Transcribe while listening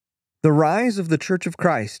The rise of the Church of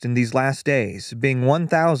Christ in these last days, being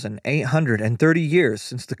 1,830 years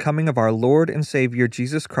since the coming of our Lord and Savior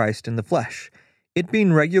Jesus Christ in the flesh, it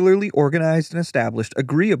being regularly organized and established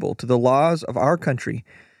agreeable to the laws of our country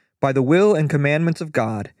by the will and commandments of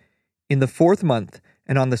God, in the 4th month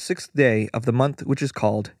and on the 6th day of the month which is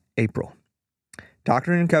called April.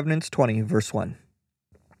 Doctrine and Covenants 20, verse 1.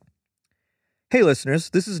 Hey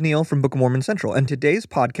listeners, this is Neil from Book of Mormon Central, and today's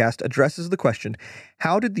podcast addresses the question,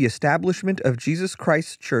 how did the establishment of Jesus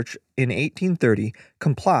Christ's Church in 1830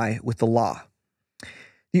 comply with the law?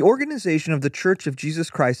 The organization of the Church of Jesus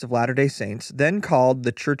Christ of Latter-day Saints, then called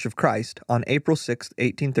the Church of Christ, on April 6,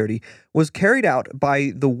 1830, was carried out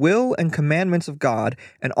by the will and commandments of God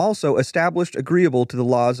and also established agreeable to the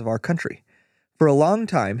laws of our country. For a long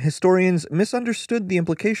time, historians misunderstood the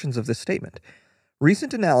implications of this statement.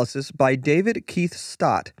 Recent analysis by David Keith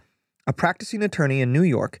Stott, a practicing attorney in New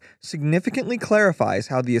York, significantly clarifies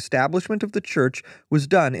how the establishment of the church was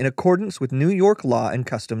done in accordance with New York law and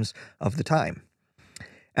customs of the time.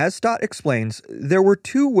 As Stott explains, there were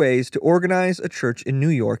two ways to organize a church in New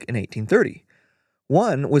York in 1830.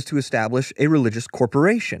 One was to establish a religious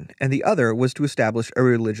corporation, and the other was to establish a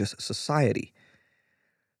religious society.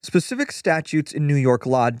 Specific statutes in New York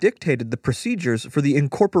law dictated the procedures for the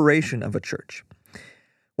incorporation of a church.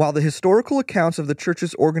 While the historical accounts of the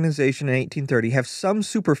church's organization in 1830 have some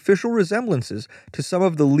superficial resemblances to some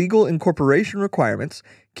of the legal incorporation requirements,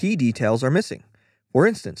 key details are missing. For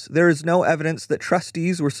instance, there is no evidence that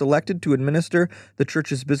trustees were selected to administer the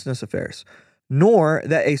church's business affairs, nor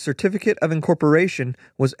that a certificate of incorporation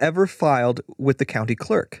was ever filed with the county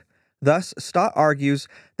clerk. Thus, Stott argues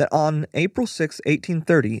that on April 6,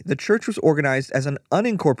 1830, the church was organized as an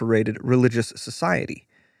unincorporated religious society.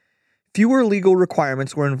 Fewer legal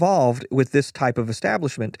requirements were involved with this type of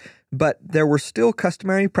establishment, but there were still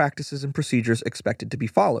customary practices and procedures expected to be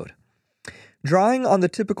followed. Drawing on the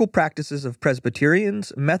typical practices of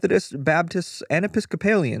Presbyterians, Methodists, Baptists, and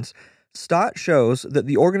Episcopalians, Stott shows that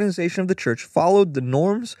the organization of the church followed the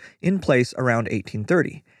norms in place around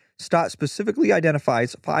 1830. Stott specifically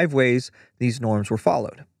identifies 5 ways these norms were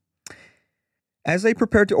followed. As they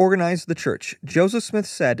prepared to organize the church, Joseph Smith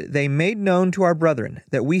said, "They made known to our brethren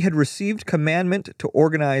that we had received commandment to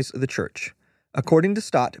organize the church." According to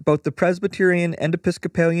Stott, both the Presbyterian and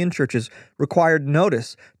Episcopalian churches required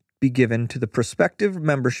notice be given to the prospective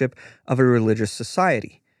membership of a religious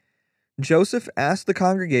society. Joseph asked the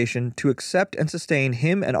congregation to accept and sustain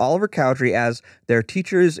him and Oliver Cowdery as their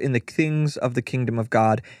teachers in the things of the kingdom of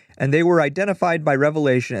God, and they were identified by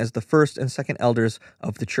revelation as the first and second elders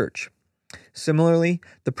of the church. Similarly,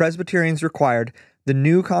 the Presbyterians required the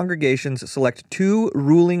new congregations select 2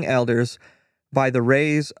 ruling elders by the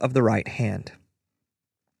raise of the right hand.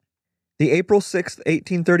 The April 6,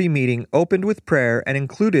 1830 meeting opened with prayer and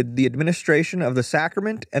included the administration of the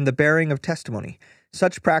sacrament and the bearing of testimony.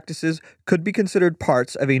 Such practices could be considered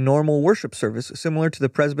parts of a normal worship service similar to the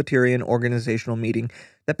Presbyterian organizational meeting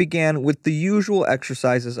that began with the usual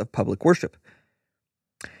exercises of public worship.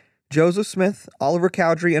 Joseph Smith, Oliver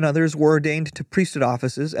Cowdery, and others were ordained to priesthood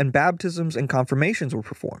offices, and baptisms and confirmations were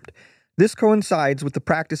performed. This coincides with the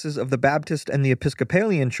practices of the Baptist and the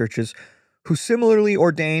Episcopalian churches, who similarly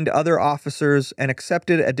ordained other officers and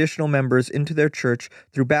accepted additional members into their church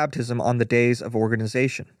through baptism on the days of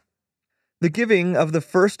organization. The giving of the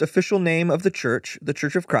first official name of the Church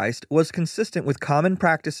of Christ, was consistent with common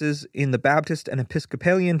practices in the Baptist and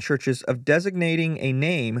Episcopalian churches of designating a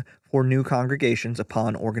name for new congregations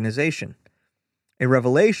upon organization. A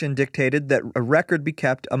revelation dictated that a record be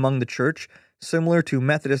kept among the church, similar to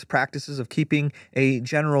Methodist practices of keeping a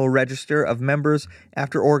general register of members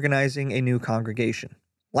after organizing a new congregation.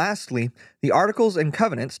 Lastly, the Articles and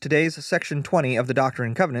Covenants, today's Section 20 of the Doctrine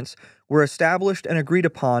and Covenants, were established and agreed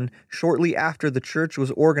upon shortly after the church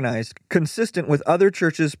was organized, consistent with other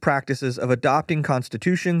churches' practices of adopting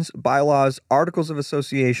constitutions, bylaws, articles of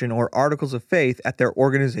association, or articles of faith at their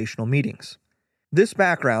organizational meetings. This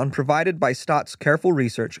background, provided by Stott's careful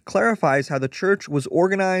research, clarifies how the church was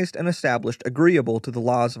organized and established agreeable to the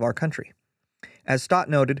laws of our country. As Stott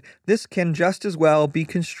noted, this can just as well be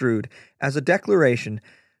construed as a declaration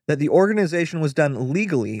that the organization was done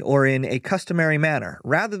legally or in a customary manner,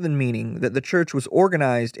 rather than meaning that the church was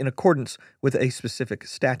organized in accordance with a specific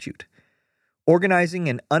statute. Organizing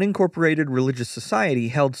an unincorporated religious society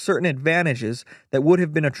held certain advantages that would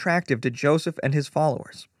have been attractive to Joseph and his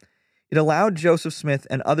followers. It allowed Joseph Smith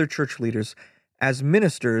and other church leaders, as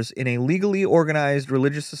ministers in a legally organized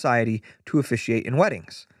religious society, to officiate in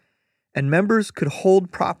weddings. And members could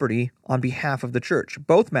hold property on behalf of the church,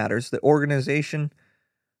 both matters that organization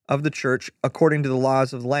of the church according to the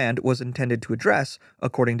laws of the land was intended to address,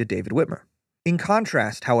 according to David Whitmer. In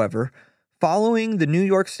contrast, however, following the New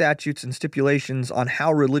York statutes and stipulations on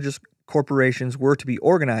how religious corporations were to be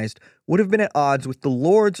organized would have been at odds with the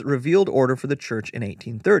Lord's revealed order for the church in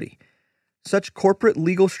 1830. Such corporate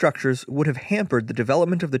legal structures would have hampered the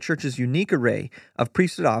development of the church's unique array of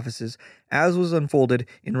priesthood offices as was unfolded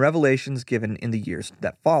in revelations given in the years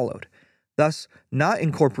that followed. Thus, not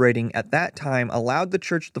incorporating at that time allowed the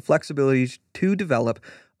church the flexibility to develop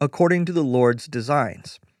according to the Lord's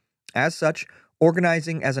designs. As such,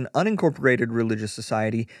 organizing as an unincorporated religious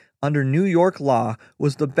society under New York law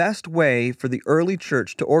was the best way for the early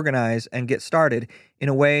church to organize and get started in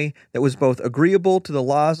a way that was both agreeable to the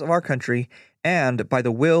laws of our country and by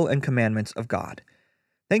the will and commandments of God.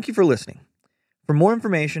 Thank you for listening. For more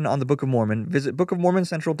information on the Book of Mormon, visit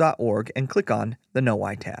bookofmormoncentral.org and click on the Know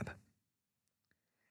Why tab.